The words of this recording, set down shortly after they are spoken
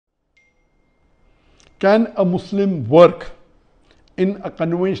Can a Muslim work in a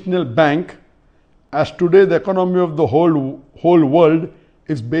conventional bank, as today the economy of the whole world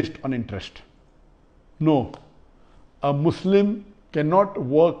is based on interest? No. A Muslim cannot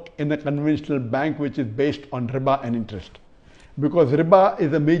work in a conventional bank which is based on riba and interest, because riba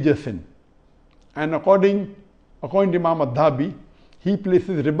is a major sin. And according to Imam Adhabi, he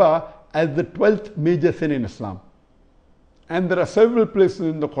places riba as the 12th major sin in Islam. And there are several places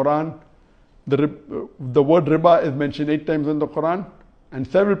in the Quran, the word riba is mentioned 8 times in the Quran, and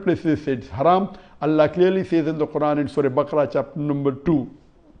several places it's haram. Allah clearly says in the Quran in Surah Baqarah chapter number 2,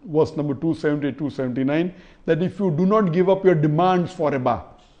 verse number 270, 279, that if you do not give up your demands for riba,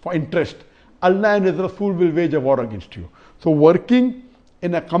 for interest, Allah and His Rasul will wage a war against you. So working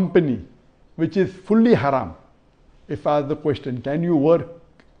in a company which is fully haram, if I ask the question, can you work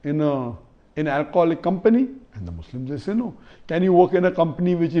in an alcoholic company? And the Muslims they say no. Can you work in a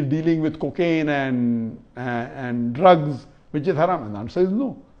company which is dealing with cocaine and drugs, which is haram? And the answer is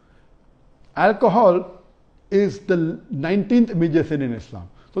no. Alcohol is the 19th major sin in Islam.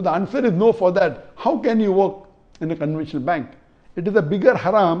 So the answer is no for that. How can you work in a conventional bank? It is a bigger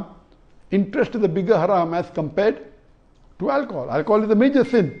haram. Interest is a bigger haram as compared to alcohol. Alcohol is a major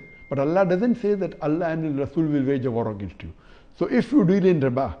sin. But Allah doesn't say that Allah and His Rasul will wage a war against you. So if you deal in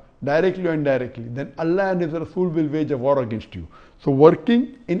riba, directly or indirectly, then Allah and His Rasul will wage a war against you. So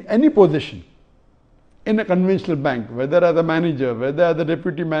working in any position in a conventional bank, whether as a manager, whether as a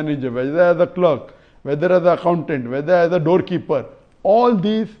deputy manager, whether as a clerk, whether as an accountant, whether as a doorkeeper, all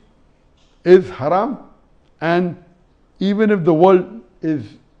these is haram. And even if the world is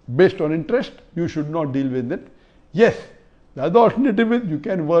based on interest, you should not deal with it. Yes, the other alternative is you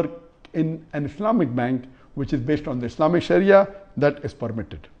can work in an Islamic bank which is based on the Islamic Sharia, that is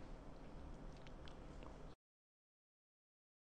permitted.